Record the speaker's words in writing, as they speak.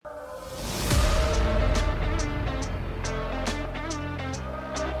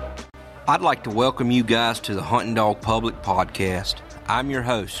I'd like to welcome you guys to the Hunting Dog Public Podcast. I'm your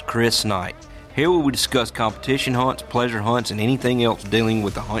host, Chris Knight. Here we will discuss competition hunts, pleasure hunts, and anything else dealing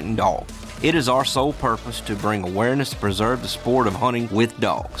with the hunting dog. It is our sole purpose to bring awareness to preserve the sport of hunting with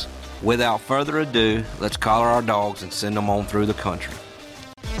dogs. Without further ado, let's collar our dogs and send them on through the country.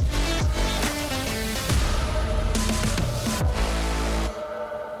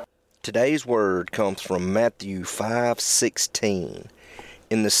 Today's word comes from Matthew 5:16.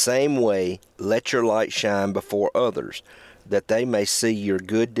 In the same way, let your light shine before others, that they may see your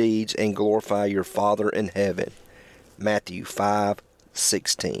good deeds and glorify your Father in heaven. Matthew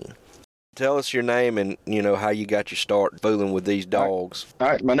 5:16. Tell us your name and, how you got your start fooling with these dogs. All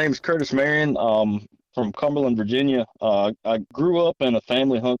right. My name is Curtis Marion, from Cumberland, Virginia. I grew up in a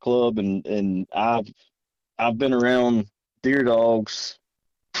family hunt club, and I've been around deer dogs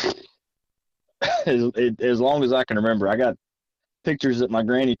as long as I can remember. I got pictures that my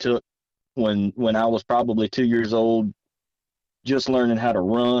granny took when I was probably 2 years old, just learning how to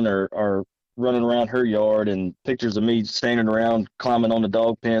run or running around her yard, and pictures of me standing around climbing on the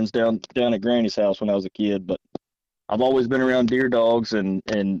dog pens down at Granny's house when I was a kid. But I've always been around deer dogs, and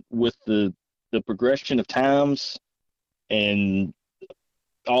with the progression of times and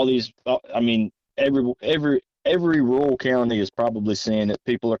all these, every rural county is probably seeing that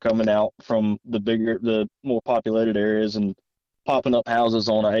people are coming out from the more populated areas and popping up houses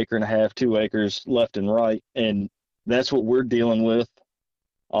on 1.5 acres, 2 acres left and right. And that's what we're dealing with.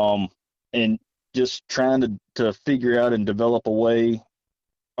 And just trying to figure out and develop a way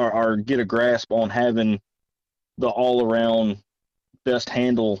or get a grasp on having the all around best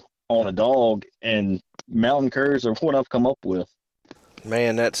handle on a dog, and mountain curs are what I've come up with.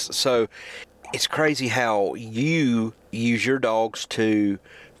 Man, it's crazy how you use your dogs to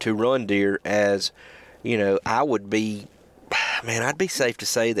run deer. As I'd be safe to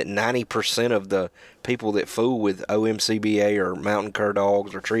say that 90% of the people that fool with OMCBA or mountain cur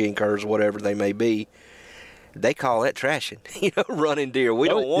dogs or treeing curs, whatever they may be, they call that trashing. Running deer. We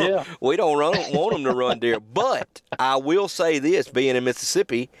don't want them to run deer. But I will say this: being in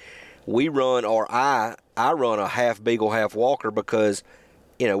Mississippi, I run a half beagle, half walker because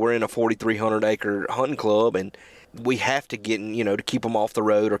we're in a 4,300 acre hunting club, and we have to get to keep them off the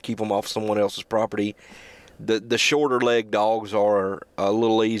road or keep them off someone else's property. The shorter leg dogs are a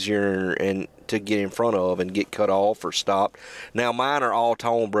little easier and to get in front of and get cut off or stopped. Now mine are all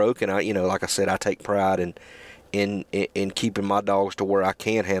tone broke, and like I said, I take pride in keeping my dogs to where I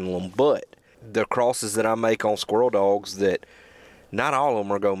can handle them. But the crosses that I make on squirrel dogs, that not all of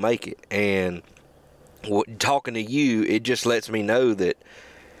them are gonna make it. And talking to you, it just lets me know that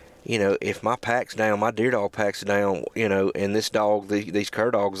if my pack's down, my deer dog pack's down, and this dog, these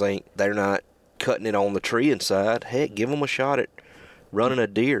cur dogs they're not cutting it on the tree inside, heck, give them a shot at running a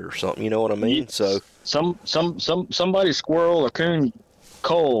deer or something. You know what I mean? So somebody's squirrel or coon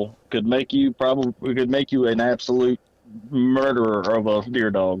cull could make you an absolute murderer of a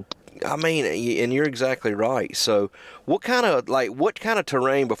deer dog. I mean, and you're exactly right. So what kind of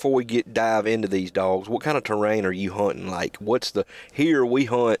terrain, before we dive into these dogs, what kind of terrain are you hunting? Like, here we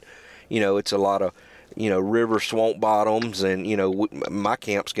hunt, it's a lot of river, swamp bottoms, and my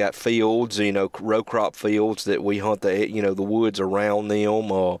camp's got fields, row crop fields that we hunt the woods around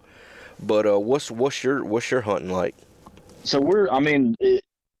them. But what's your hunting like? So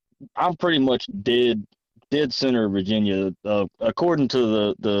I'm pretty much dead center of Virginia. According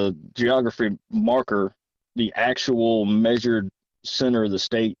to the geography marker, the actual measured center of the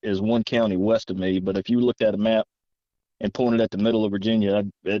state is one county west of me. But if you looked at a map and pointed at the middle of Virginia,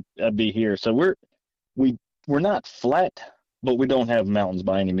 I'd be here. So we're not flat, but we don't have mountains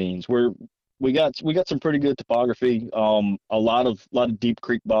by any means. We got some pretty good topography. A lot of deep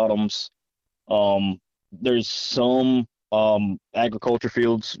creek bottoms. There's some agriculture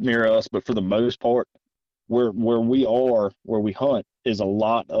fields near us, but for the most part, where we hunt is a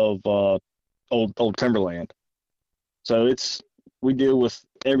lot of old timberland. So we deal with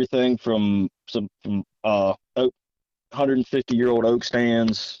everything from 150-year-old oak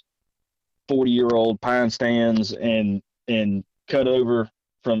stands, 40-year-old pine stands, and cut over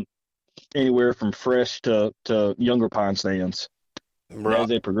from anywhere from fresh to younger pine stands, right, as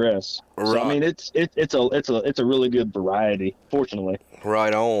they progress. Right. So it's a really good variety, fortunately.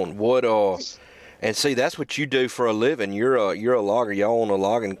 Right on. And see, that's what you do for a living. You're a logger. Y'all own a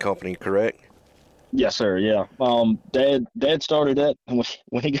logging company, correct? Yes, sir. Yeah. Dad started that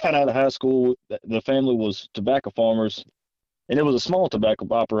when he got out of high school. The family was tobacco farmers, and it was a small tobacco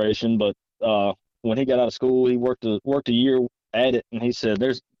operation. But when he got out of school, he worked a year at it, and he said,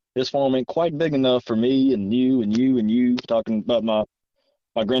 "This farm ain't quite big enough for me and you and you and you." Talking about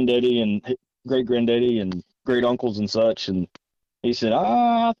my granddaddy and great granddaddy and great uncles and such. And he said,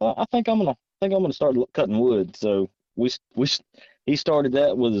 I think I'm gonna start cutting wood. So we he started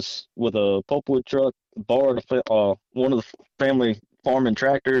that with a pulpwood truck, borrowed one of the family farming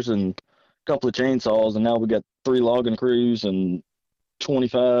tractors and a couple of chainsaws, and now we got 3 logging crews and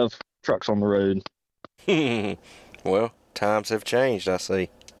 25 trucks on the road. Well, times have changed, I see.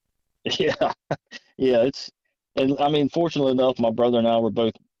 Yeah, yeah, and I mean, fortunately enough, my brother and I were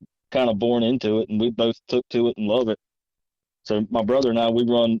both kind of born into it, and we both took to it and love it. So my brother and I, we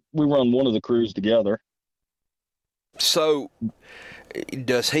run one of the crews together. So,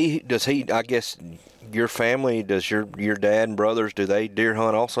 does he, I guess, your family, does your dad and brothers, do they deer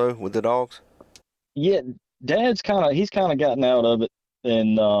hunt also with the dogs? Yeah, he's kind of gotten out of it,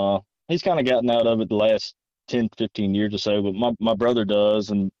 and he's kind of gotten out of it the last 10, 15 years or so. But my brother does,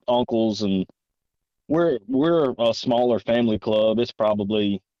 and uncles, and we're a smaller family club. It's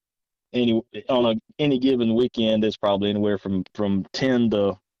probably any given weekend, it's probably anywhere from 10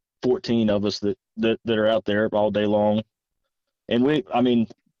 to 14 of us that are out there all day long. And I mean,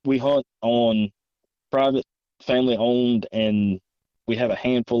 we hunt on private, family owned, and we have a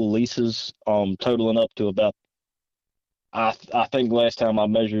handful of leases, totaling up to about, I think last time I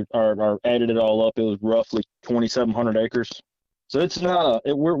measured or added it all up, it was roughly 2,700 acres. So it's not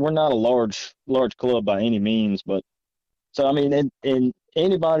we're not a large club by any means, but so I mean, and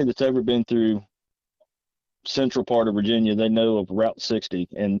anybody that's ever been through central part of Virginia, they know of Route 60,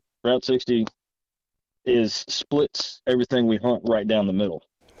 and Route 60 is splits everything we hunt right down the middle.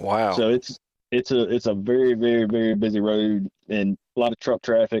 Wow. So it's a very, very, very busy road, and a lot of truck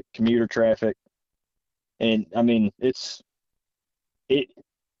traffic, commuter traffic, and I mean it.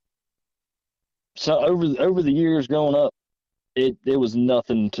 So over the years growing up, it was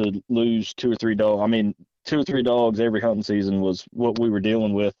nothing to lose 2 or 3 dogs. I mean, 2 or 3 dogs every hunting season was what we were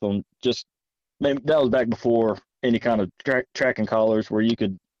dealing with. On just maybe that was back before any kind of tracking collars where you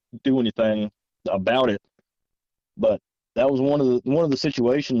could do anything about it. But that was one of the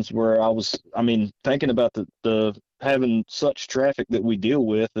situations where I mean, thinking about the having such traffic that we deal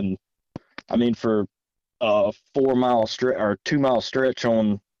with, and I mean, for a 4 mile stretch or 2 mile stretch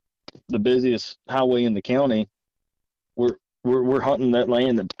on the busiest highway in the county, we're we're hunting that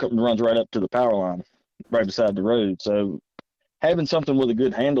land that runs right up to the power line, right beside the road. So having something with a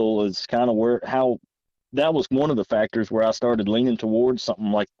good handle is kind of where how that was one of the factors where I started leaning towards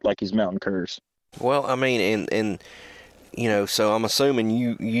something like his mountain curs. Well, I mean, and so I'm assuming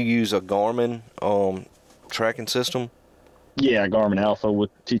you use a Garmin tracking system. Yeah, Garmin Alpha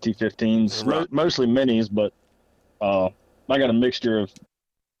with TT15s, Right. mostly minis, but uh, I got a mixture of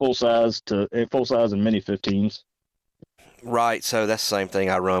full size and mini 15s. Right, so that's the same thing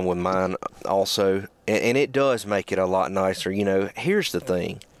I run with mine also, and it does make it a lot nicer. Here's the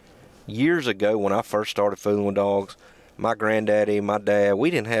thing. Years ago, when I first started fooling with dogs, my granddaddy, my dad, we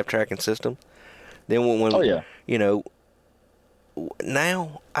didn't have tracking system. Then Oh when yeah, you know,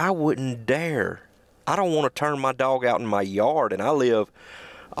 now I wouldn't dare. I don't want to turn my dog out in my yard, and I live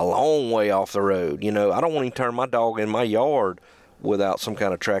a long way off the road. I don't want to turn my dog in my yard without some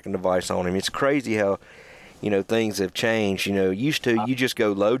kind of tracking device on him. It's crazy how things have changed. Used to, you just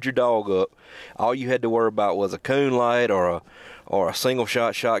go load your dog up. All you had to worry about was a coon light or a single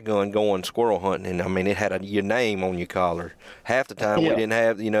shot shotgun going squirrel hunting. And I mean, it had your name on your collar. Half the time we yeah. didn't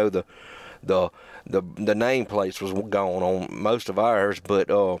have, the name plates was gone on most of ours. But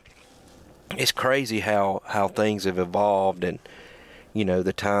it's crazy how things have evolved, and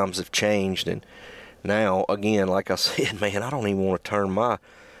the times have changed. And now, again, like I said, man, I don't even want to turn my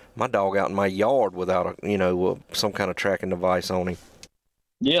dog out in my yard without some kind of tracking device on him.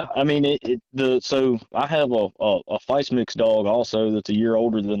 Yeah, I mean so I have a Feist mix dog also that's a year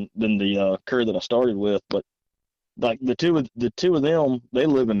older than the cur that I started with, but like the two of them, they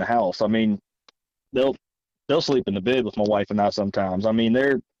live in the house. I mean, they'll they'll sleep in the bed with my wife and I sometimes. I mean,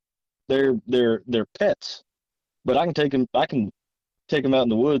 they're pets, but I can take them out in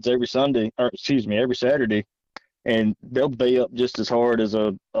the woods every Sunday, or excuse me, every Saturday, and they'll bay up just as hard as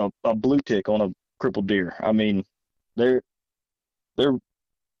a blue tick on a crippled deer. I mean, they're they're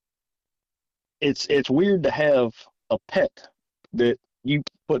it's weird to have a pet that you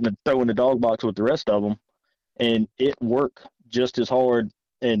throw in the dog box with the rest of them, and it work just as hard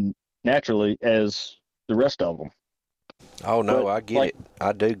and naturally as the rest of them. Oh no, But I get like it.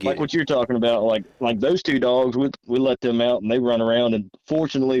 I do like get it. what you're talking about, like those two dogs, we let them out and they run around. And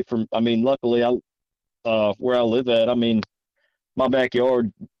fortunately, I mean, luckily, where I live at, I mean, my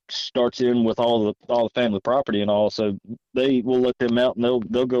backyard starts in with all the family property and all, so they will let them out and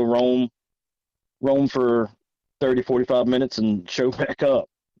they'll go roam for 30, 45 minutes and show back up.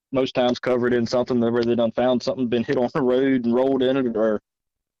 Most times covered in something where they done found something, been hit on the road and rolled in it,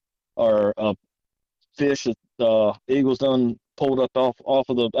 or a fish that eagles done pulled up off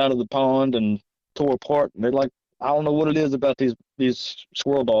of the out of the pond and tore apart. And they're like, I don't know what it is about these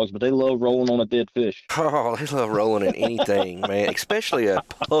squirrel dogs, but they love rolling on a dead fish. Oh, they love rolling in anything, man, especially a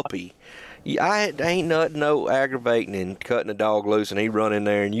puppy. I ain't nothing no aggravating in cutting a dog loose and he run in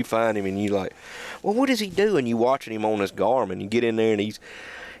there and you find him and you like, well, what is he doing? You watching him on his Garmin. You get in there and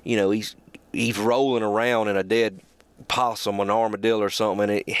he's rolling around in a dead possum, an armadillo or something.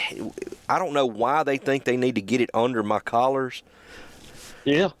 And I don't know why they think they need to get it under my collars.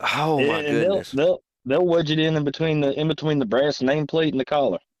 Yeah. Oh my goodness. They'll wedge it in between the brass nameplate and the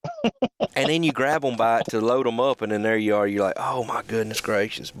collar. And then you grab them by it to load them up, and then there you are. You're like, oh my goodness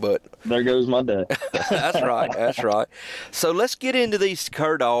gracious! But there goes my day. That's right. That's right. So let's get into these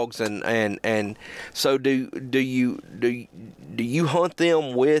cur dogs, and so do you hunt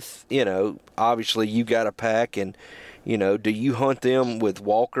them with, obviously you got a pack, and do you hunt them with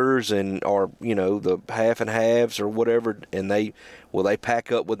walkers or the half and halves or whatever, and will they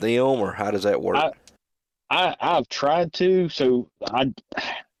pack up with them, or how does that work? I've tried to, so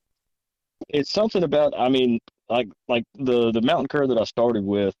it's something about, like the mountain cur that I started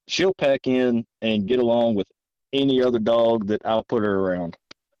with, she'll pack in and get along with any other dog that I'll put her around.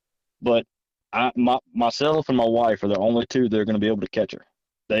 But myself and my wife are the only two that are going to be able to catch her.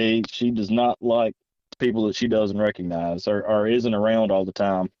 She does not like people that she doesn't recognize or isn't around all the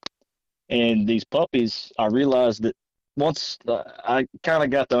time. And these puppies, I realized that once I kind of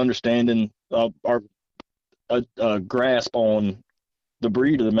got the understanding of a grasp on the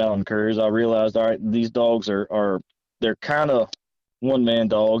breed of the mountain curs, I realized, all right, these dogs they're kind of one-man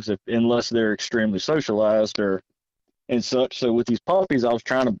dogs unless they're extremely socialized and such. So with these puppies, I was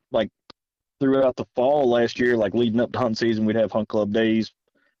trying to, like, throughout the fall last year, like leading up to hunt season, we'd have hunt club days,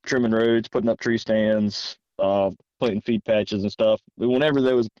 trimming roads, putting up tree stands, putting feed patches and stuff. But whenever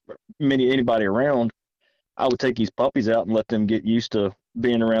there was anybody around, I would take these puppies out and let them get used to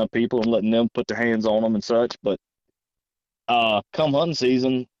being around people and letting them put their hands on them and such. But come hunting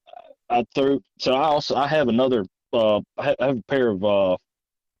season, I have another, I have a pair of,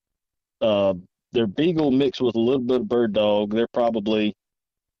 they're beagle mixed with a little bit of bird dog. They're probably,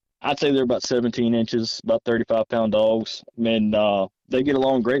 I'd say they're about 17 inches, about 35-pound dogs. And they get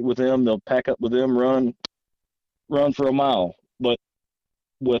along great with them. They'll pack up with them, run for a mile. But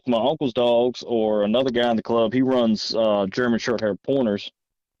with my uncle's dogs or another guy in the club, he runs German short-haired pointers.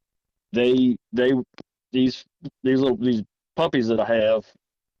 These puppies that I have,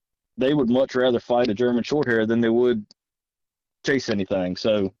 they would much rather fight a German short-hair than they would chase anything.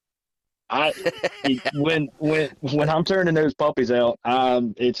 So when I'm turning those puppies out,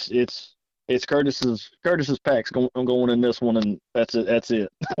 it's Curtis's packs going in this one, and that's it.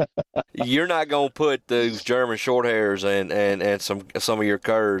 You're not gonna put those German Shorthairs and some of your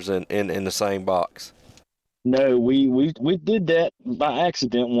curs in the same box. No, we did that by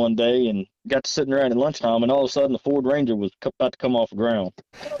accident one day and got to sitting around at lunchtime, and all of a sudden the Ford Ranger was about to come off the ground.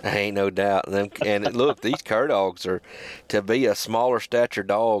 Ain't no doubt. And look, these cur dogs are, to be a smaller stature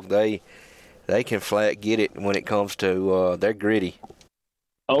dog, they can flat get it when it comes to they're gritty.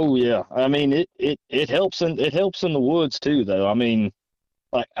 Oh yeah, it helps in the woods too, though.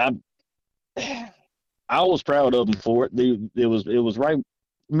 Like I was proud of them for it. It was right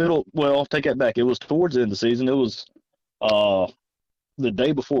middle. Well, take that back. It was towards the end of the season. It was the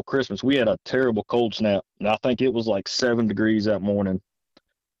day before Christmas. We had a terrible cold snap, and I think it was like 7 degrees that morning.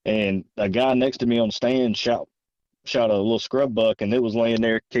 And a guy next to me on the stand shot a little scrub buck, and it was laying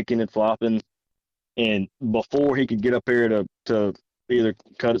there kicking and flopping. And before he could get up here to either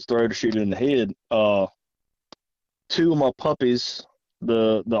cut its throat or shoot it in the head, two of my puppies,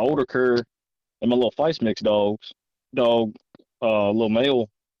 the older cur and my little Feist mix dog, little male,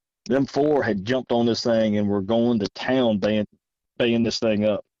 them four had jumped on this thing and were going to town baying this thing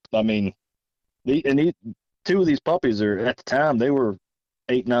up. Two of these puppies are, at the time, they were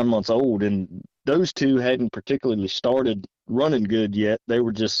 8-9 months old, and those two hadn't particularly started running good yet. They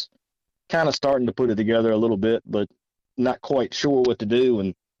were just kind of starting to put it together a little bit, but not quite sure what to do,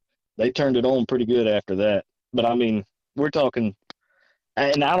 and they turned it on pretty good after that. But we're talking,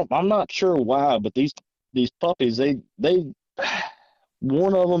 and I'm not sure why, but these puppies, they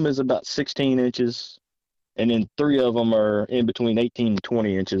one of them is about 16 inches, and then 3 of them are in between 18 and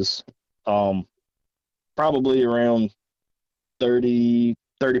 20 inches, probably around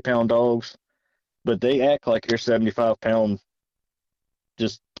 30-pound dogs, but they act like they're 75-pound,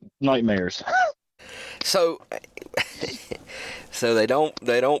 just nightmares. So, so they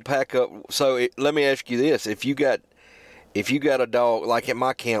don't pack up. So let me ask you this: if you got a dog like at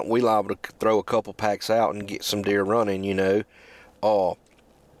my camp, we liable to throw a couple packs out and get some deer running. Uh,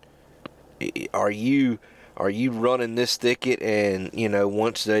 are you running this thicket and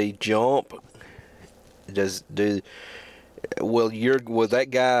once they jump, will that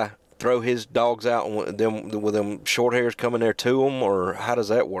guy throw his dogs out with them short hairs coming there to them, or how does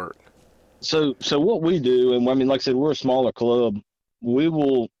that work? So what we do, and I mean, like I said, we're a smaller club.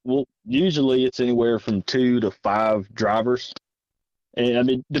 We'll usually it's anywhere from 2 to 5 drivers, and I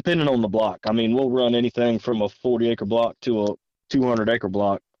mean, depending on the block. I mean, we'll run anything from a 40-acre block to a 200-acre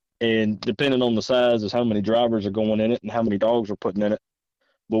block, and depending on the size is how many drivers are going in it and how many dogs we're putting in it.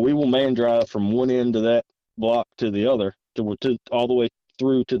 But we will man drive from one end of that block to the other, to all the way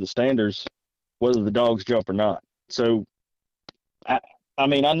through to the standards, whether the dogs jump or not. So, I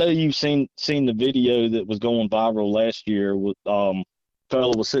mean, I know you've seen the video that was going viral last year with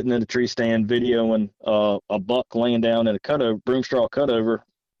fellow was sitting in a tree stand videoing a buck laying down in a broom straw cutover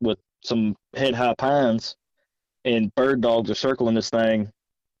with some head high pines, and bird dogs are circling this thing,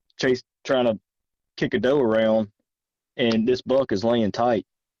 trying to kick a doe around, and this buck is laying tight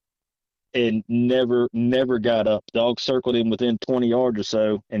and never got up. Dog circled him within 20 yards or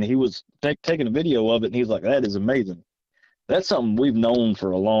so, and he was taking a video of it, and he's like, "That is amazing." That's something we've known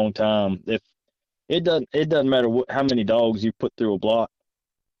for a long time. If it doesn't matter how many dogs you put through a block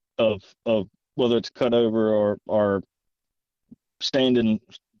of whether it's cut over or standing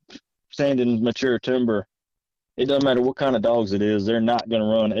mature timber, it doesn't matter what kind of dogs it is. They're not going to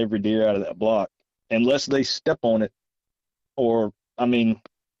run every deer out of that block unless they step on it, or I mean,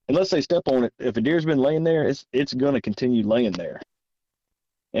 unless they step on it. If a deer's been laying there, it's going to continue laying there.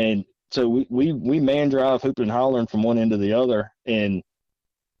 And so we man drive hooping and hollering from one end to the other, and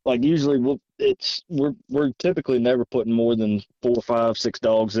like usually we're typically never putting more than 4, 5, 6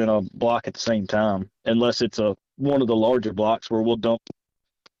 dogs in a block at the same time, unless it's one of the larger blocks where we'll dump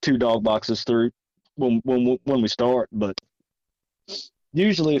 2 dog boxes through when we start. But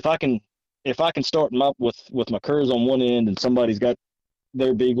usually if I can start them up with my curs on one end and somebody's got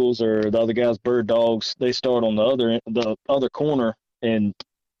their beagles or the other guy's bird dogs, they start on the other corner, and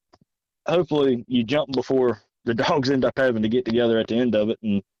hopefully you jump before the dogs end up having to get together at the end of it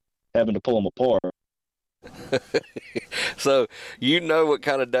and having to pull them apart. So what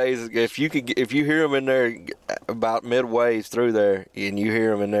kind of days, if you hear them in there about midways through there and you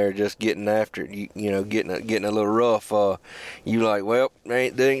hear them in there just getting after it, getting a little rough, you like, well, there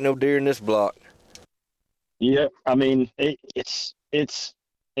ain't no deer in this block. Yeah, I mean, it's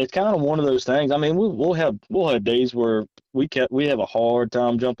kind of one of those things. I mean, we'll have days where we have a hard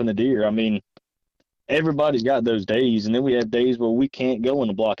time jumping a deer. I mean, everybody's got those days, and then we have days where we can't go in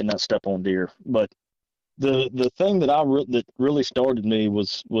the block and not step on deer. But the thing that really started me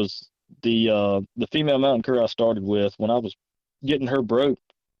was the female mountain cur I started with. When I was getting her broke,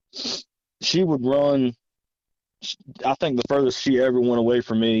 she would run. I think the furthest she ever went away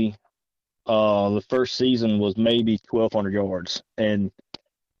from me, the first season was maybe 1,200 yards, and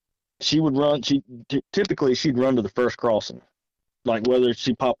she would run. Typically she'd run to the first crossing, like whether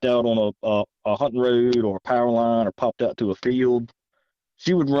she popped out on a hunting road or a power line or popped out to a field.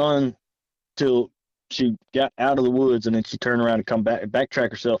 She would run till she got out of the woods, and then she'd turn around and come back and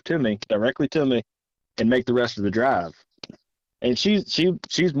backtrack herself directly to me, and make the rest of the drive. And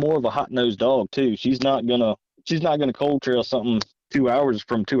she's more of a hot-nosed dog too. She's not gonna cold trail something 2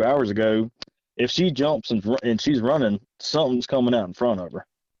 hours ago. If she jumps and she's running, something's coming out in front of her.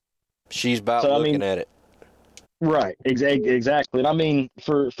 She's about looking at it. Right, exactly. And I mean,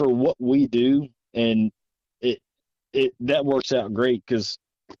 for what we do, and it that works out great, because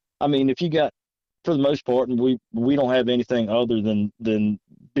I mean, if you got, for the most part, and we don't have anything other than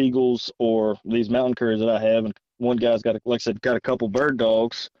beagles or these mountain curs that I have, and one guy's got, like I said, got a couple bird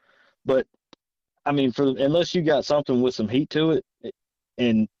dogs. But I mean, unless you got something with some heat to it,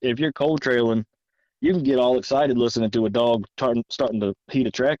 and if you're cold trailing, you can get all excited listening to a dog starting to heat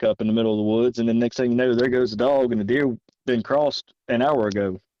a track up in the middle of the woods, and then next thing you know, there goes the dog, and the deer been crossed an hour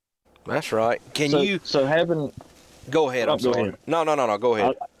ago. That's right. So having. Go ahead. I'm sorry. Ahead. No. Go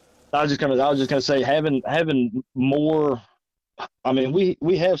ahead. I was just gonna say, having more. I mean,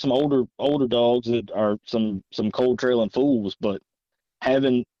 we have some older dogs that are some cold trailing fools, but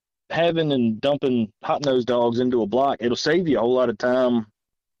having and dumping hot nosed dogs into a block, it'll save you a whole lot of time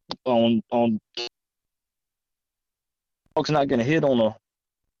on dogs not going to hit on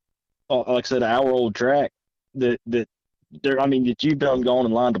like I said, an hour-old track that you've done gone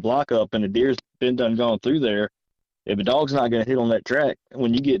and lined the block up, and the deer's been done gone through there. If a dog's not going to hit on that track,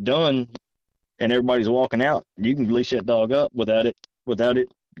 when you get done, and everybody's walking out, you can leash that dog up without it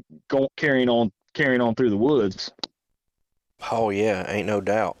carrying on through the woods. Oh yeah, ain't no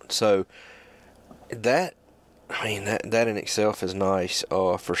doubt. So that that in itself is nice,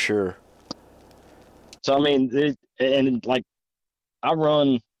 for sure. So I mean, like I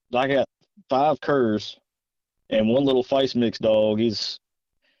got 5 curs and one little Feist mix dog.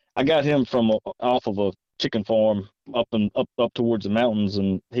 I got him from off of a chicken farm up towards the mountains,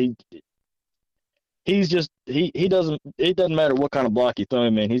 and he doesn't, it doesn't matter what kind of block you throw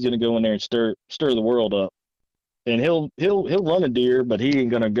him in, he's gonna go in there and stir the world up. And he'll run a deer, but he ain't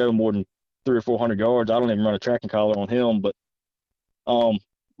gonna go more than 300 or 400 yards. I don't even run a tracking collar on him, but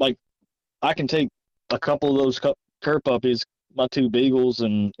like I can take a couple of those cur puppies, my 2 beagles,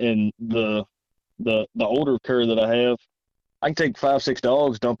 and the older cur that I have. I can take 5, 6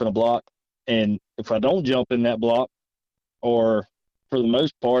 dogs, dump in a block, and if I don't jump in that block, or for the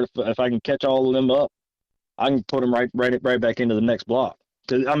most part, if I can catch all of them up, I can put them right back into the next block.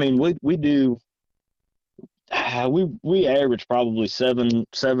 Cause I mean, we average probably seven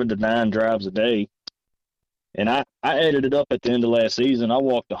to 9 drives a day, and I added it up at the end of last season. I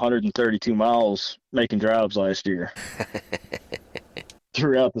walked 132 miles making drives last year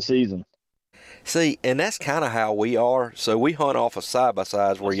throughout the season. See, and that's kind of how we are. So we hunt off of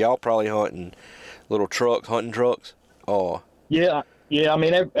side-by-sides where y'all probably hunting little hunting trucks. Oh. Yeah. I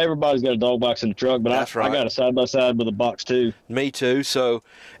mean, everybody's got a dog box in the truck, but I got a side-by-side with a box too. Me too. So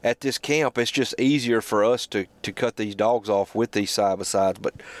at this camp, it's just easier for us to cut these dogs off with these side-by-sides.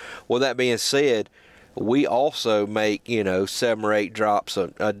 But with that being said, we also make, 7 or 8 drops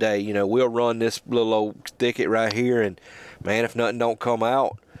a day. We'll run this little old thicket right here, and, man, if nothing don't come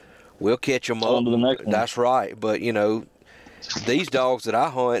out, we'll catch them up. On to the next one. That's right. But, these dogs that I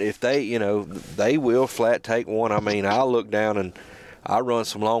hunt, if they, they will flat take one. I mean, I'll look down and I run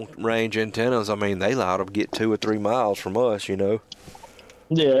some long-range antennas. I mean, they allow them to get 2 or 3 miles from us, Yeah,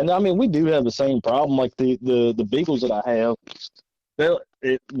 and I mean, we do have the same problem. Like the beagles that I have,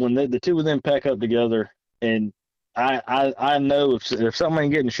 when the 2 of them pack up together, and I know if something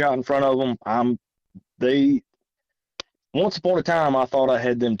ain't getting shot in front of them, once upon a time I thought I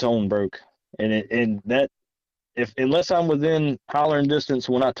had them tone broke, and that unless I'm within hollering distance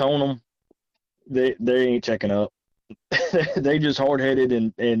when I tone them, they ain't checking up. They just hard-headed,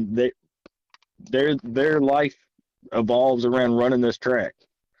 and their life evolves around running this track.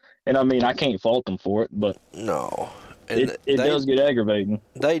 And I mean, I can't fault them for it, but no, and it does get aggravating.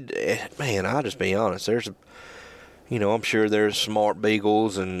 Man, I'll just be honest. I'm sure there's smart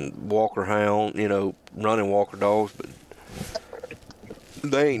beagles and walker hound, running walker dogs, but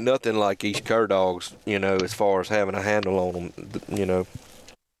they ain't nothing like these cur dogs, as far as having a handle on them,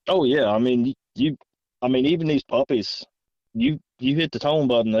 Oh yeah, I mean even these puppies, you hit the tone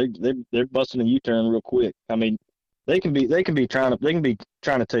button, they're busting a U-turn real quick. I mean, they can be trying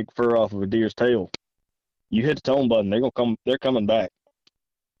to take fur off of a deer's tail. You hit the tone button, they're coming back.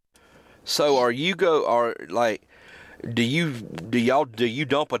 So do you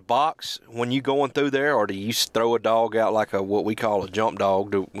dump a box when you going through there, or do you throw a dog out like what we call a jump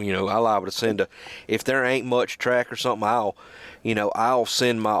dog? I liable to send if there ain't much track or something, I'll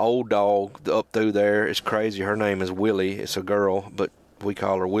send my old dog up through there. It's crazy. Her name is Willie. It's a girl, but we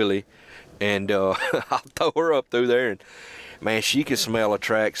call her Willie. And I'll throw her up through there, and man, she could smell a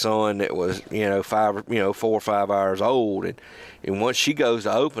track, son, that was 4 or 5 hours old. And once she goes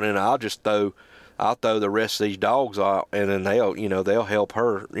to opening, I'll throw the rest of these dogs out, and then they'll help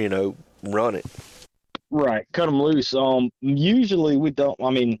her, run it. Right, cut them loose. Usually we don't. I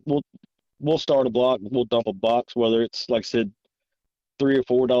mean, we'll start a block, we'll dump a box, whether it's like I said, 3 or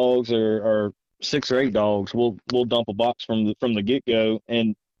 4 dogs or 6 or 8 dogs. We'll dump a box from the get go,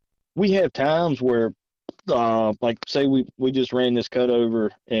 and we have times where, like say we just ran this cut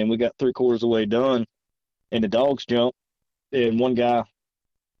over and we got 3/4 of the way done, and the dogs jump, and one guy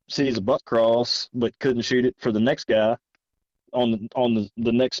sees a buck cross but couldn't shoot it for the next guy on the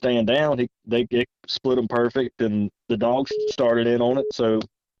next stand down. They split them perfect, and the dogs started in on it. So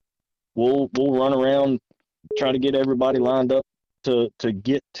we'll run around, try to get everybody lined up to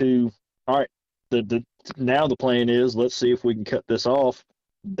get to, all right, now the plan is, let's see if we can cut this off.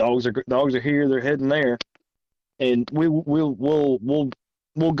 Dogs are here, they're heading there, and we'll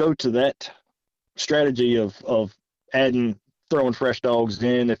go to that strategy of throwing fresh dogs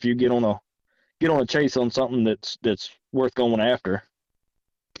in if you get on a chase on something that's worth going after.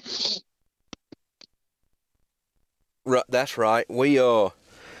 Right, that's right. We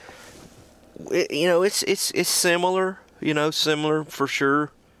it's similar, similar for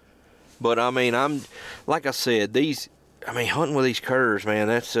sure. But I mean, I'm like I said, hunting with these curs, man,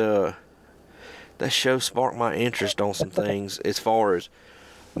 that's that show sparked my interest on some things as far as,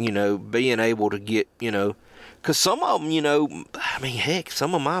 being able to get, because some of them, I mean, heck,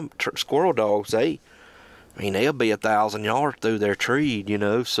 some of my squirrel dogs, they'll be 1,000 yards through their tree,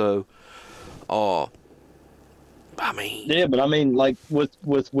 so, Yeah, but I mean, like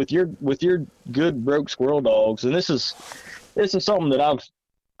with your good broke squirrel dogs, and this is something that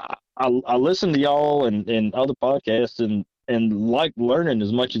I listen to y'all and other podcasts and like learning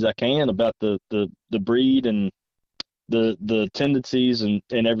as much as I can about the breed and the tendencies and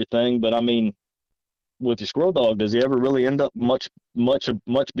everything. But I mean, with your squirrel dog, does he ever really end up much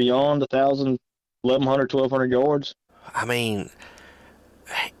beyond 1,000, 1,100, 1,200 yards? I mean,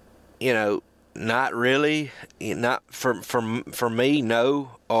 not really, not for me,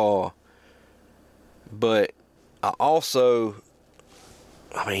 no. But I also,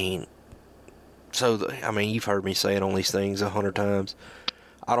 you've heard me say it on these things 100 times.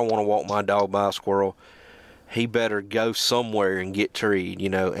 I don't want to walk my dog by a squirrel. He better go somewhere and get treed,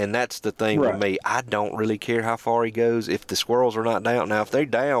 and that's the thing Right. with me. I don't really care how far he goes if the squirrels are not down. Now, if they're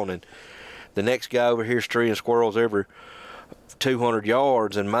down and the next guy over here's treeing squirrels every 200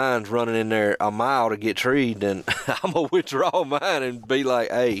 yards and mine's running in there a mile to get treed, then I'm going to withdraw mine and be like,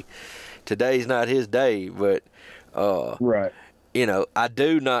 hey, today's not his day. But, Right. I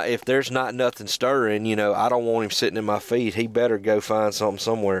do not, if there's not nothing stirring, I don't want him sitting in my feet. He better go find something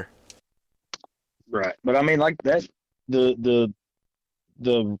somewhere. Right. But I mean, like that, the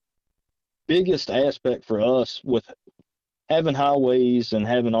biggest aspect for us with having highways and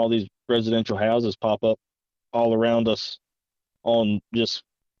having all these residential houses pop up all around us on just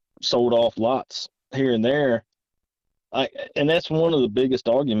sold off lots here and there. And that's one of the biggest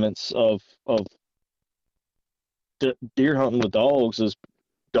arguments of deer hunting with dogs is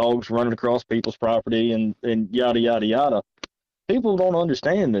dogs running across people's property and yada, yada, yada. People don't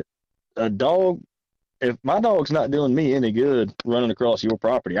understand that a dog, if my dog's not doing me any good running across your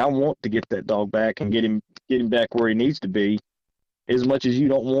property, I want to get that dog back and get him back where he needs to be as much as you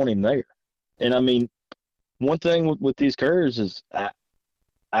don't want him there. And I mean, one thing with these curs is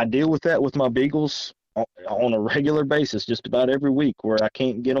I deal with that with my beagles on a regular basis, just about every week, where I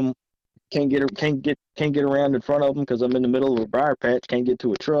can't get them, can't get around in front of them because I'm in the middle of a briar patch, can't get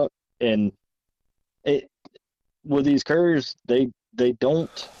to a truck. And with these curs, they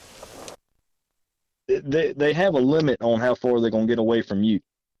don't. They have a limit on how far they're gonna get away from you.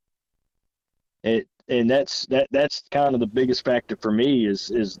 And that's kind of the biggest factor for me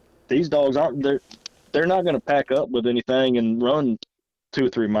is these dogs they're not gonna pack up with anything and run 2 or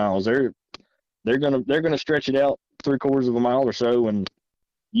 3 miles. They're gonna stretch it out 3/4 of a mile or so, and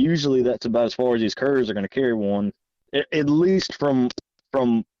usually that's about as far as these curs are gonna carry one. At least from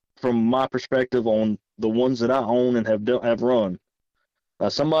my perspective on the ones that I own and have run.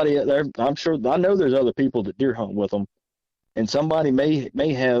 Somebody there, I'm sure, I know there's other people that deer hunt with them, and somebody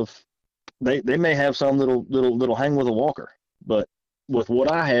may have, they may have some little hang with a walker, but with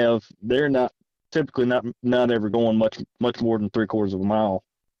what I have, they're not typically not ever going much more than 3/4 of a mile.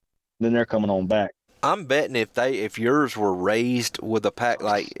 Then they're coming on back. I'm betting if yours were raised with a pack,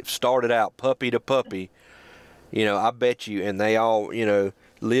 like started out puppy to puppy, I bet you, and they all,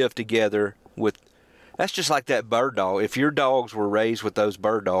 live together with. That's just like that bird dog. If your dogs were raised with those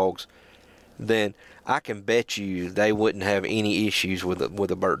bird dogs, then I can bet you they wouldn't have any issues with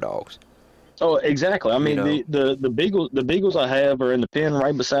the bird dogs. Oh, exactly. I mean, the beagles I have are in the pen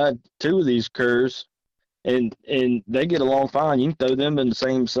right beside 2 of these curs, and they get along fine. You can throw them in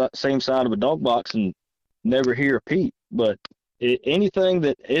the same side of a dog box and never hear a peep. But anything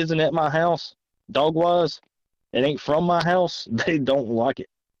that isn't at my house, dog wise, it ain't from my house, they don't like it.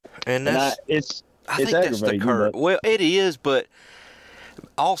 And that's I think that's the curve. Well, it is, but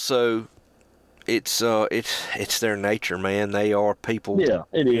also it's their nature, man. They are people. Yeah,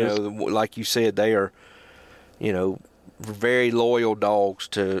 it is. Like you said, they are, very loyal dogs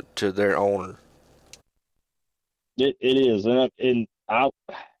to their owner. It is, and I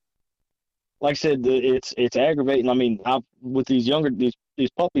like I said, it's aggravating. I mean, with these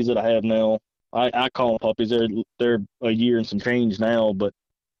puppies that I have now, I call them puppies. They're a year and some change now, but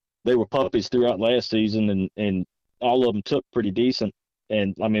they were puppies throughout last season, and all of them took pretty decent.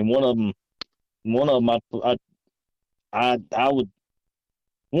 And I mean, one of them, one of them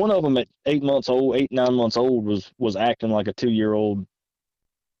at 8 months old, 9 months old was acting like a 2-year-old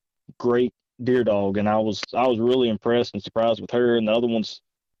great deer dog, and I was really impressed and surprised with her. And the other ones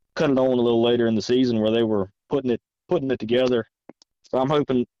cut it on a little later in the season where they were putting it together. So I'm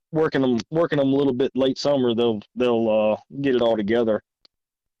hoping working them a little bit late summer, they'll get it all together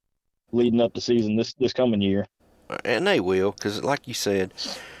leading up to season this coming year. And they will, because like you said,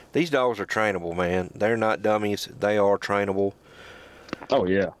 these dogs are trainable, man. They're not dummies. They are trainable. Oh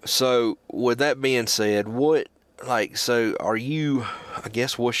yeah. So with that being said, so are you, I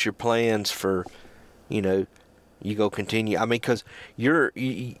guess, what's your plans for, you go continue? I mean, because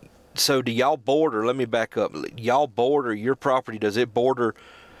so do y'all border, let me back up. Y'all border, your property, does it border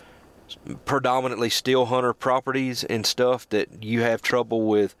predominantly still hunter properties and stuff that you have trouble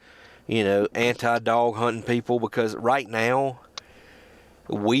with, anti-dog hunting people? Because right now,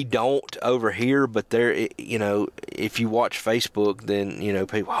 we don't over here, but there, if you watch Facebook, then,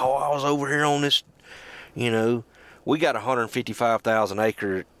 people, I was over here on this, we got 155,000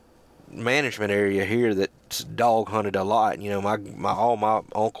 acre management area here that's dog hunted a lot. All my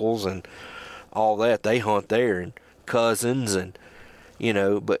uncles and all that, they hunt there, and cousins, and,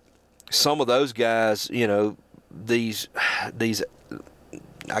 but some of those guys, these,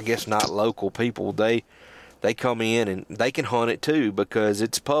 I guess not local people, they come in and they can hunt it too because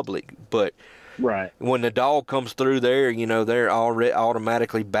it's public. But right, when the dog comes through there, they're already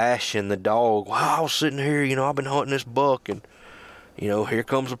automatically bashing the dog. Wow, I was sitting here, I've been hunting this buck, and here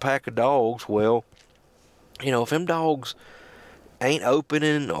comes a pack of dogs. Well, if them dogs ain't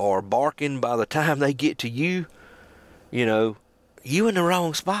opening or barking by the time they get to you, you in the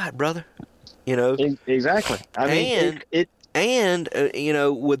wrong spot, brother. Exactly. I mean,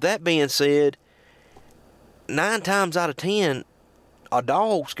 with that being said, 9 times out of 10, a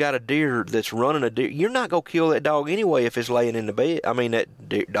dog's got a deer that's running a deer. You're not going to kill that dog anyway if it's laying in the bed. I mean, that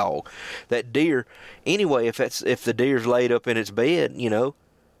deer, anyway, if the deer's laid up in its bed, No,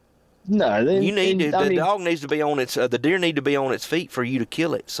 the dog needs to be on its, the deer need to be on its feet for you to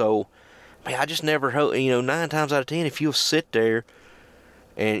kill it. So, man, I just never hope, 9 times out of 10, if you'll sit there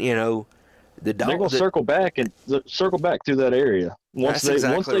and, the dog, they're going to circle back through that area. Once they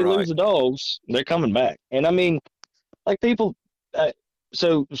lose the dogs, they're coming back. And I mean, like people,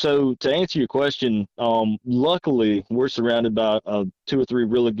 so to answer your question, luckily we're surrounded by 2 or 3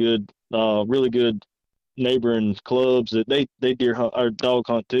 really good neighboring clubs that they deer hunt or dog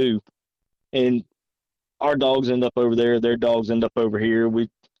hunt too, and our dogs end up over there, their dogs end up over here. We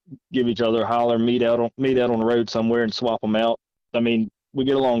give each other a holler, meet out on the road somewhere and swap them out. I mean, we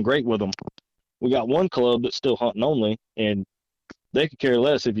get along great with them. We got one club that's still hunting only, and they could care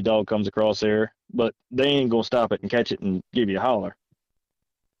less if your dog comes across there, but they ain't gonna stop it and catch it and give you a holler.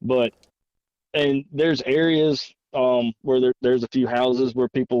 And there's areas where there's a few houses where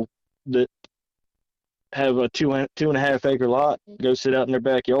people that have a 2.5 acre lot go sit out in their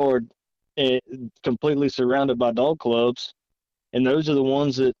backyard and completely surrounded by dog clubs, and those are the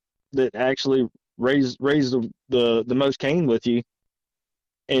ones that actually raise the most cane with you.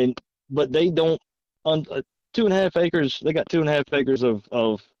 But they don't, 2.5 acres. They got 2.5 acres of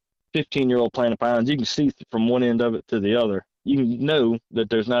 15-year-old planted pines. You can see from one end of it to the other. You can know that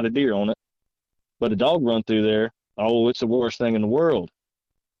there's not a deer on it, but a dog run through there. Oh, it's the worst thing in the world.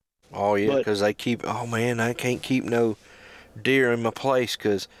 Oh yeah, because I can't keep no deer in my place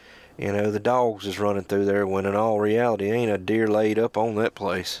because, the dogs is running through there. When in all reality, ain't a deer laid up on that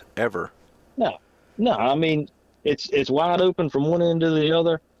place ever. No. I mean, it's wide open from one end to the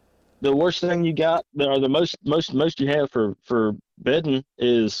other. The worst thing you got, or the most you have for bedding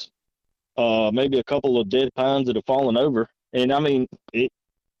is maybe a couple of dead pines that have fallen over. And I mean,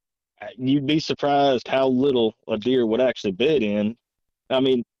 you'd be surprised how little a deer would actually bed in. I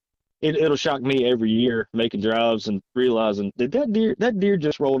mean, it'll shock me every year making drives and realizing that deer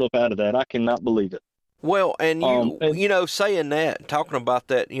just rolled up out of that. I cannot believe it. Well, and saying that, talking about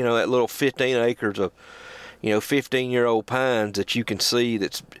that, that little 15 acres of 15-year-old pines that you can see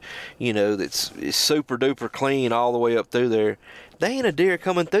that's super duper clean all the way up through there. They ain't a deer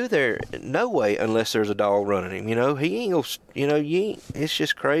coming through there, no way, unless there's a dog running him. He ain't gonna, it's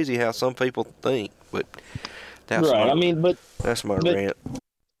just crazy how some people think, but that's right. That's my rant.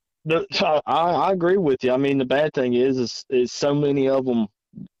 I agree with you. I mean, the bad thing is so many of them,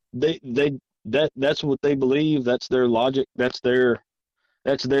 that's what they believe. That's their logic. That's their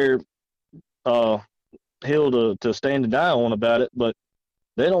hill to stand and die on about it, but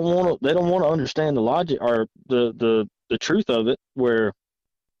they don't want to understand the logic or the truth of it, where,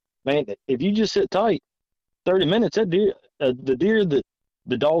 man, if you just sit tight 30 minutes, that deer, the deer that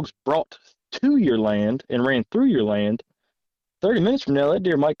the dogs brought to your land and ran through your land, 30 minutes from now, that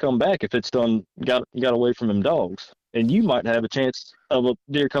deer might come back if it's got away from them dogs, and you might have a chance of a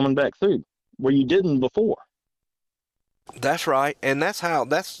deer coming back through where you didn't before. That's right, and that's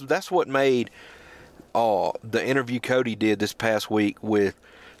what made the interview Cody did this past week with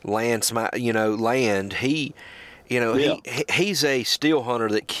Land. He's a steel hunter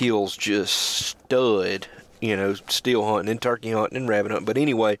that kills just stud still hunting and turkey hunting and rabbit hunting. But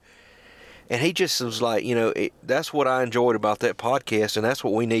anyway, and he just was like, that's what I enjoyed about that podcast, and that's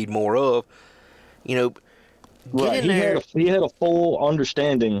what we need more of. Get Right. in there. He had a full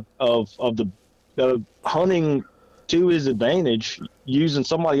understanding of the hunting to his advantage using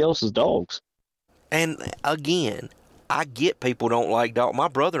somebody else's dogs. And again, I get people don't like dog. My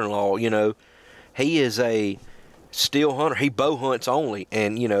brother-in-law, he is a still hunter. He bow hunts only,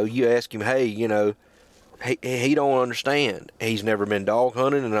 and you ask him, hey, he don't understand. He's never been dog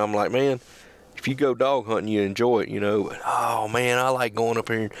hunting, and I'm like, man, if you go dog hunting, you enjoy it, But, oh man, I like going up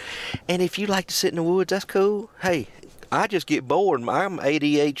here. And if you like to sit in the woods, that's cool. Hey, I just get bored. I'm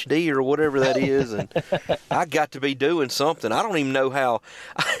ADHD or whatever that is, and I got to be doing something. I don't even know how.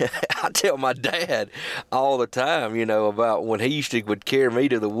 I tell my dad all the time, about when he would carry me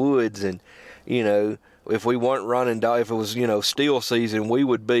to the woods, and if we weren't running dog, if it was still season,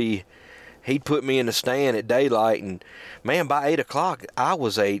 he'd put me in the stand at daylight, and man, by 8 o'clock, I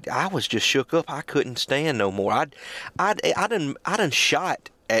was just shook up. I couldn't stand no more. I done shot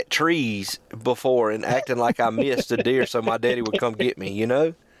at trees before and acting like I missed a deer so my daddy would come get me.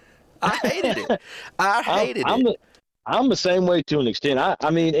 I hated it. I hated it. I'm the same way to an extent. I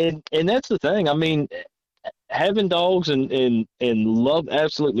mean, and that's the thing. I mean, having dogs and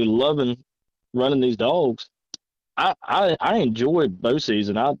absolutely loving running these dogs. I enjoy bow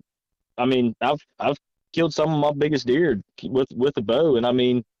season. I mean, I've killed some of my biggest deer with a bow, and I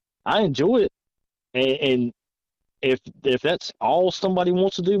mean, I enjoy it. And if that's all somebody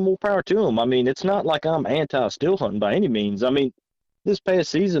wants to do, more power to them. I mean, it's not like I'm anti still hunting by any means. I mean, this past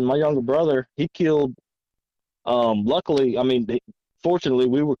season, my younger brother, he killed. Luckily, I mean, fortunately,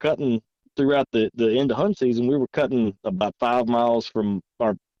 we were cutting throughout the end of hunt season. We were cutting about 5 miles from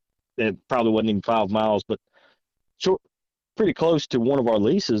our. It probably wasn't even 5 miles, but short. Pretty close to one of our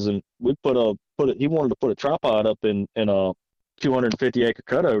leases, and we he wanted to put a tripod up in a 250 acre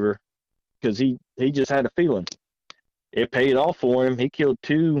cutover because he just had a feeling it paid off for him. He killed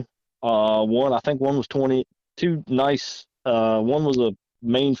two. I think one was 22 nice. One was a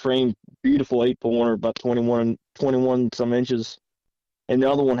mainframe, beautiful 8-pointer, about 21 some inches, and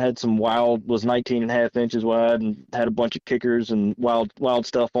the other one had some was 19 and a half inches wide and had a bunch of kickers and wild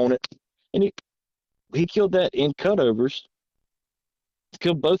stuff on it. And he killed that in cutovers.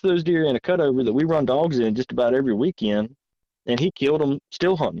 Killed both of those deer in a cutover that we run dogs in just about every weekend, and he killed them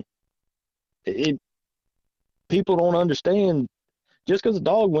still hunting. People don't understand, just because a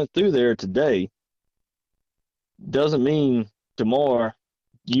dog went through there today doesn't mean tomorrow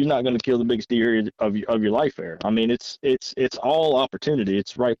you're not going to kill the biggest deer of your life there. I mean, it's all opportunity.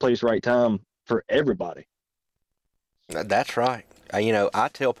 It's right place, right time for everybody. That's right. I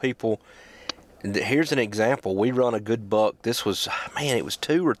tell people, here's an example. We run a good buck. This was, it was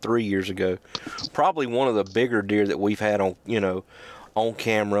 2 or 3 years ago. Probably one of the bigger deer that we've had on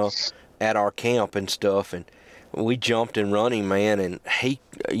camera at our camp and stuff. And we jumped and run him, man. And he,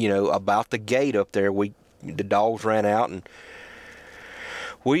 about the gate up there, the dogs ran out, and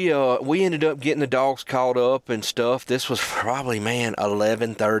we ended up getting the dogs caught up and stuff. This was probably,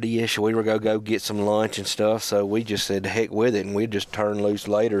 11:30ish. We were go get some lunch and stuff. So we just said, the heck with it, and we'd just turn loose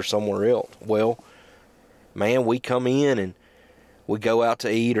later somewhere else. Well, man, we come in and we go out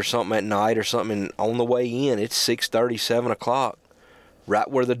to eat or something at night or something. And on the way in, it's 6:30, 7 o'clock. Right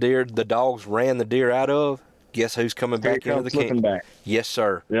where the dogs ran the deer out of. Guess who's coming back into the camp? Back. Yes,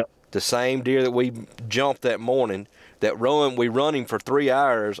 sir. Yep. The same deer that we jumped that morning. We run him for 3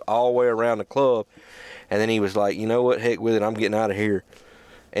 hours all the way around the club, and then he was like, you know what, heck with it, I'm getting out of here.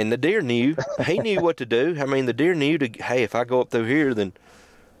 And the deer knew. He knew what to do. I mean, the deer knew hey, if I go up through here, then,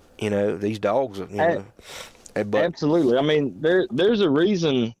 these dogs, But, absolutely. I mean, there's a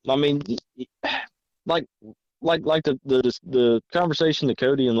reason. I mean, like the conversation that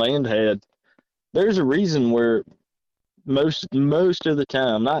Cody and Land had, there's a reason where most of the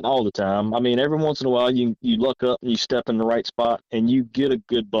time, not all the time, I mean, every once in a while you look up and you step in the right spot and you get a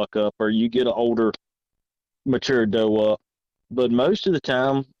good buck up, or you get an older mature doe up. But most of the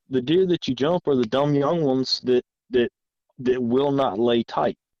time, the deer that you jump are the dumb young ones that will not lay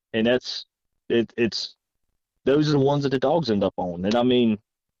tight. And it's those are the ones that the dogs end up on. And I mean,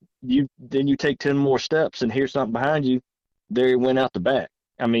 you take 10 more steps and hear something behind you, there it went out the back.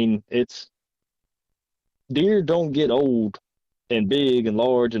 I mean, deer don't get old and big and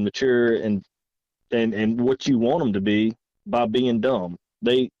large and mature and what you want them to be by being dumb.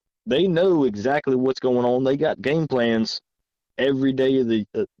 They know exactly what's going on. They got game plans every day of the.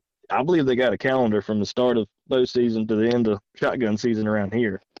 I believe they got a calendar from the start of bow season to the end of shotgun season around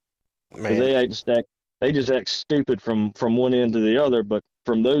here. Man. They just act stupid from one end to the other. But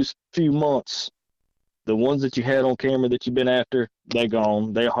from those few months The ones that you had on camera that you've been after, they're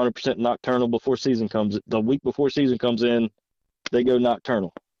gone. They're 100% nocturnal before season comes. The week before season comes in, they go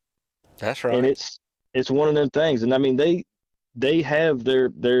nocturnal. That's right. And it's one of them things. And I mean, they have their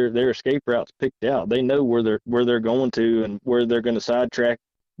escape routes picked out. They know where they're going to and where they're going to sidetrack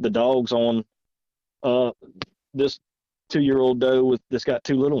the dogs on this 2-year-old doe that's got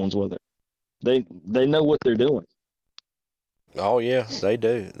 2 little ones with it. They know what they're doing. Oh yeah, they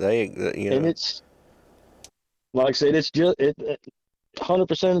do. And it's like I said, it's just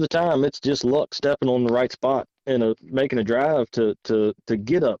 100% of the time it's just luck stepping on the right spot and making a drive to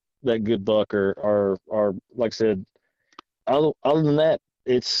get up that good buck or like I said, other than that,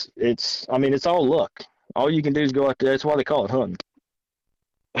 it's I mean, it's all luck. All you can do is go out there. That's why they call it hunting.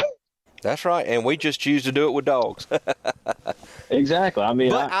 That's right, and we just choose to do it with dogs. Exactly. I mean,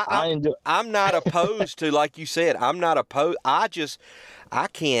 But I enjoy. I'm not opposed to, like you said, I'm not opposed. I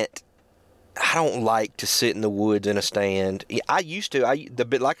don't like to sit in the woods in a stand. I used to.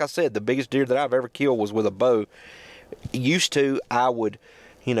 Like I said, the biggest deer that I've ever killed was with a bow. Used to, I would,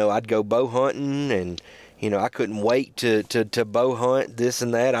 I'd go bow hunting, and I couldn't wait to bow hunt this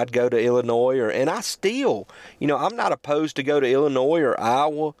and that. I'd go to Illinois, and I still, I'm not opposed to go to Illinois or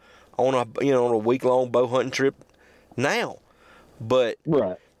Iowa on a week-long bow hunting trip now. But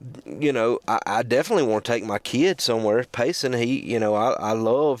Right. I definitely want to take my kid somewhere. Payson, I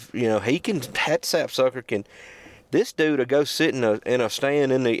love, that sapsucker can. This dude will go sit in a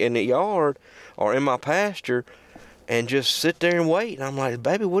stand in the yard or in my pasture and just sit there and wait. And I'm like,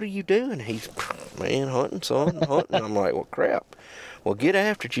 baby, what are you doing? He's, man, hunting, son, hunting. I'm like, well, crap. Well, get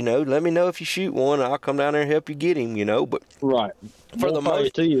after it, Let me know if you shoot one. I'll come down there and help you get him, But right. For the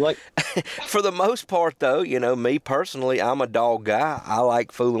most to you, like for the most part, though, me personally, I'm a dog guy. I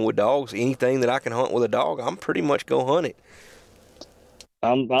like fooling with dogs. Anything that I can hunt with a dog, I'm pretty much gonna hunt it.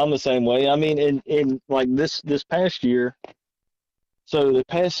 I'm the same way. I mean, in like this past year, so they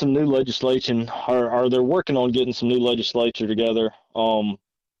passed some new legislation, or they're working on getting some new legislature together.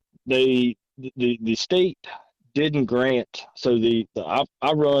 The state didn't grant. So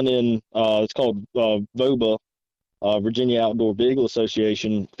I run in it's called VOBA, Virginia Outdoor Beagle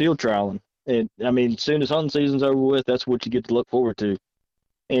Association, field trialing. And I mean, as soon as hunting season's over with, that's what you get to look forward to.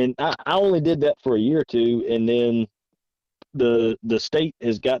 And I only did that for a year or two, and then the state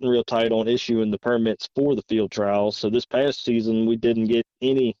has gotten real tight on issuing the permits for the field trials. So this past season we didn't get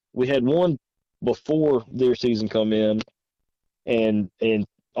any. We had one before their season come in, and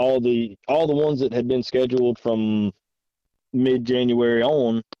all the ones that had been scheduled from mid-January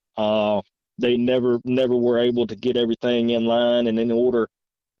on, they never were able to get everything in line and in order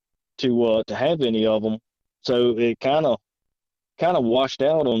to have any of them. So it kind of washed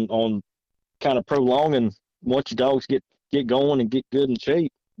out on kind of prolonging. Once your dogs get going and get good in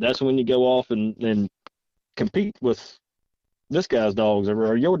shape, that's when you go off and compete with this guy's dogs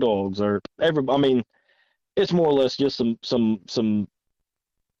or your dogs or I mean, it's more or less just some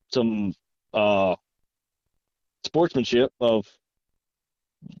sportsmanship of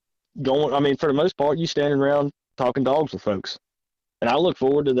going. I mean, for the most part, you standing around talking dogs with folks, and I look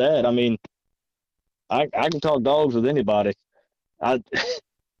forward to that. I mean, I can talk dogs with anybody.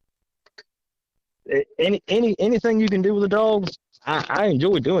 Anything you can do with a dog, I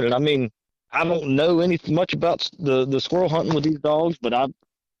enjoy doing it. I mean, I don't know much about the squirrel hunting with these dogs, but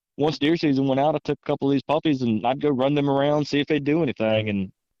once deer season went out, I took a couple of these puppies and I'd go run them around, see if they'd do anything,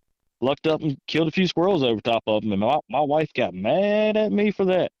 and lucked up and killed a few squirrels over top of them. And my wife got mad at me for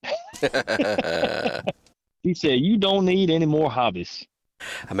that. She said, "You don't need any more hobbies."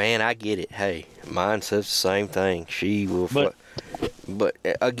 Man, I get it. Hey, mine says the same thing. She will, but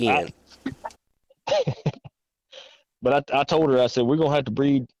again. But I told her, I said, we're gonna have to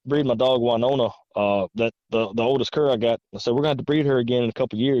breed my dog Winona, that the oldest cur I got. I said, we're gonna have to breed her again in a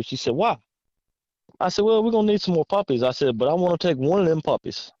couple of years. She said, why? I said, well, we're gonna need some more puppies. I said, but I want to take one of them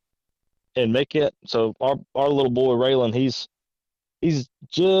puppies and make it. So our little boy Raylan, he's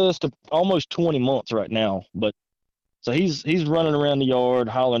just almost 20 months right now, but so he's running around the yard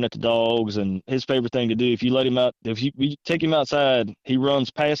hollering at the dogs, and his favorite thing to do, if you let him out, if you take him outside, he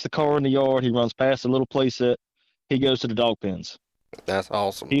runs past the car in the yard, he runs past the little place that he goes to the dog pens. That's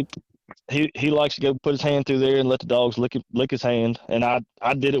awesome. He likes to go put his hand through there and let the dogs lick his hand. And I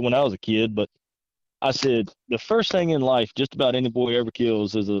did it when I was a kid, but I said the first thing in life just about any boy ever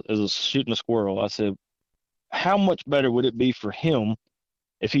kills is a shooting a squirrel. I said, how much better would it be for him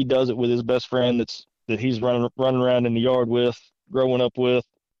if he does it with his best friend that he's running around in the yard with, growing up with?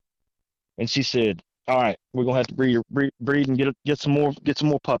 And she said, all right, we're gonna have to breed and get some more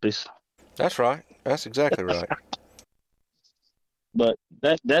puppies. That's right. That's exactly right. But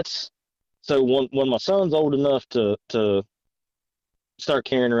that's So when my son's old enough to start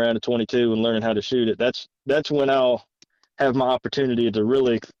carrying around a 22 and learning how to shoot it, that's when I'll have my opportunity to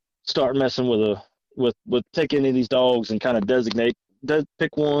really start messing with taking any of these dogs and kind of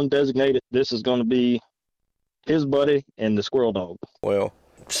pick one, designate it. This is going to be his buddy and the squirrel dog. Well,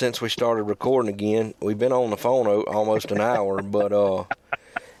 since we started recording again, we've been on the phone almost an hour, but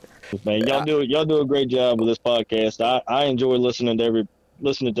Man, y'all do a great job with this podcast. I enjoy listening to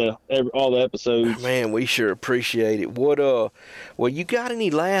all the episodes. man, we sure appreciate it. Well, you got any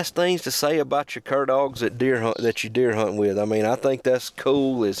last things to say about your cur dogs that you deer hunt with? I mean, I think that's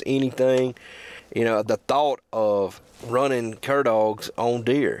cool as anything. You know, the thought of running cur dogs on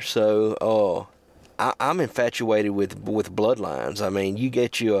deer. So, I'm infatuated with bloodlines. I mean, you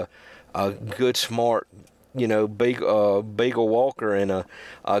get you a good, smart, beagle walker and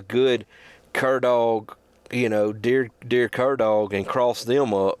a good cur dog, deer cur dog, and cross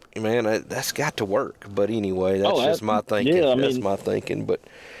them up, man, that's got to work. But anyway, that's just my thinking. Yeah, that's my thinking. But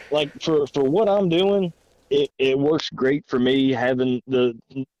like for what I'm doing, it works great for me having the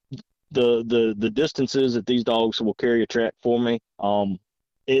distances that these dogs will carry a track for me.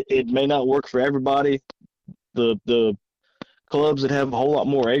 It may not work for everybody. The clubs that have a whole lot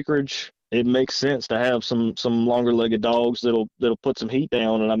more acreage, it makes sense to have some longer legged dogs that'll put some heat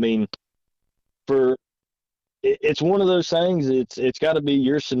down. And I mean, it's one of those things. It's got to be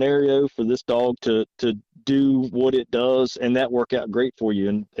your scenario for this dog to do what it does, and that work out great for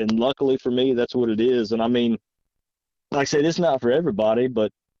you. And luckily for me, that's what it is. And I mean, like I said, it's not for everybody,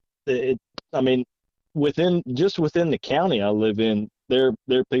 but within the county I live in, there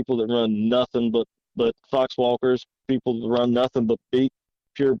are people that run nothing but fox walkers, people that run nothing but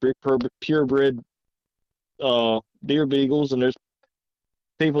purebred deer beagles, and there's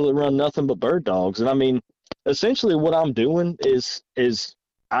people that run nothing but bird dogs. And I mean, essentially what I'm doing is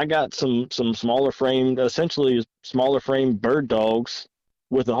I got some smaller frame bird dogs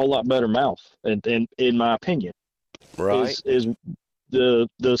with a whole lot better mouth, and in my opinion, right, is the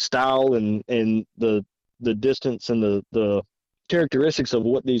style and the distance and the characteristics of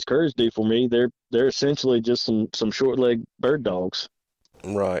what these curs do for me. They're essentially just some short leg bird dogs.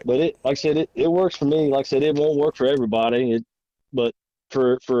 Right. But like I said, it works for me. Like I said, it won't work for everybody. But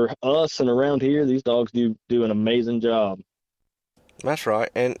for us and around here, these dogs do an amazing job. That's right.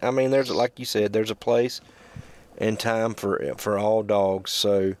 And I mean, like you said, there's a place and time for all dogs.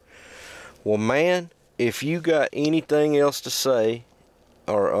 So, well, man, if you got anything else to say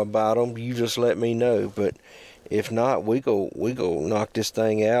or about them, you just let me know. But if not, we go knock this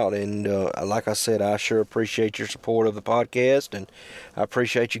thing out. And like I said, I sure appreciate your support of the podcast, and I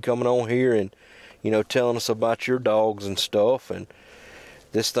appreciate you coming on here and telling us about your dogs and stuff. And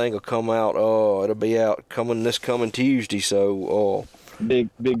this thing will come out. It'll be out this coming Tuesday. So big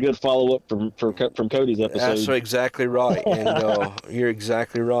good follow up from Cody's episode. That's exactly right, and you're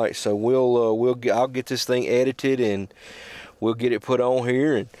exactly right. So I'll get this thing edited and we'll get it put on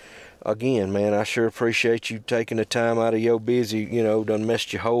here. And again, man, I sure appreciate you taking the time out of your busy, done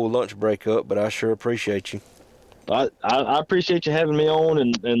messed your whole lunch break up, but I sure appreciate you. I appreciate you having me on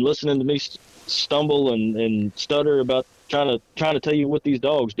and listening to me stumble and stutter about trying to tell you what these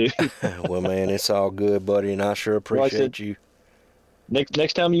dogs do. Well, man, it's all good, buddy, and I sure appreciate you.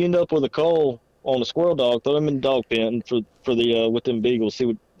 Next time you end up with a cull on a squirrel dog, throw him in the dog pen for the with them beagles.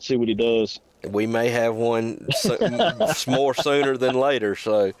 See what he does. We may have one more sooner than later.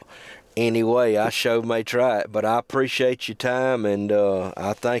 So anyway, I sure may try it, but I appreciate your time, and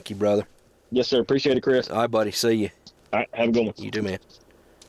I thank you, brother. Yes, sir. Appreciate it, Chris. All right, buddy. See you. All right. Have a good one. You too, man.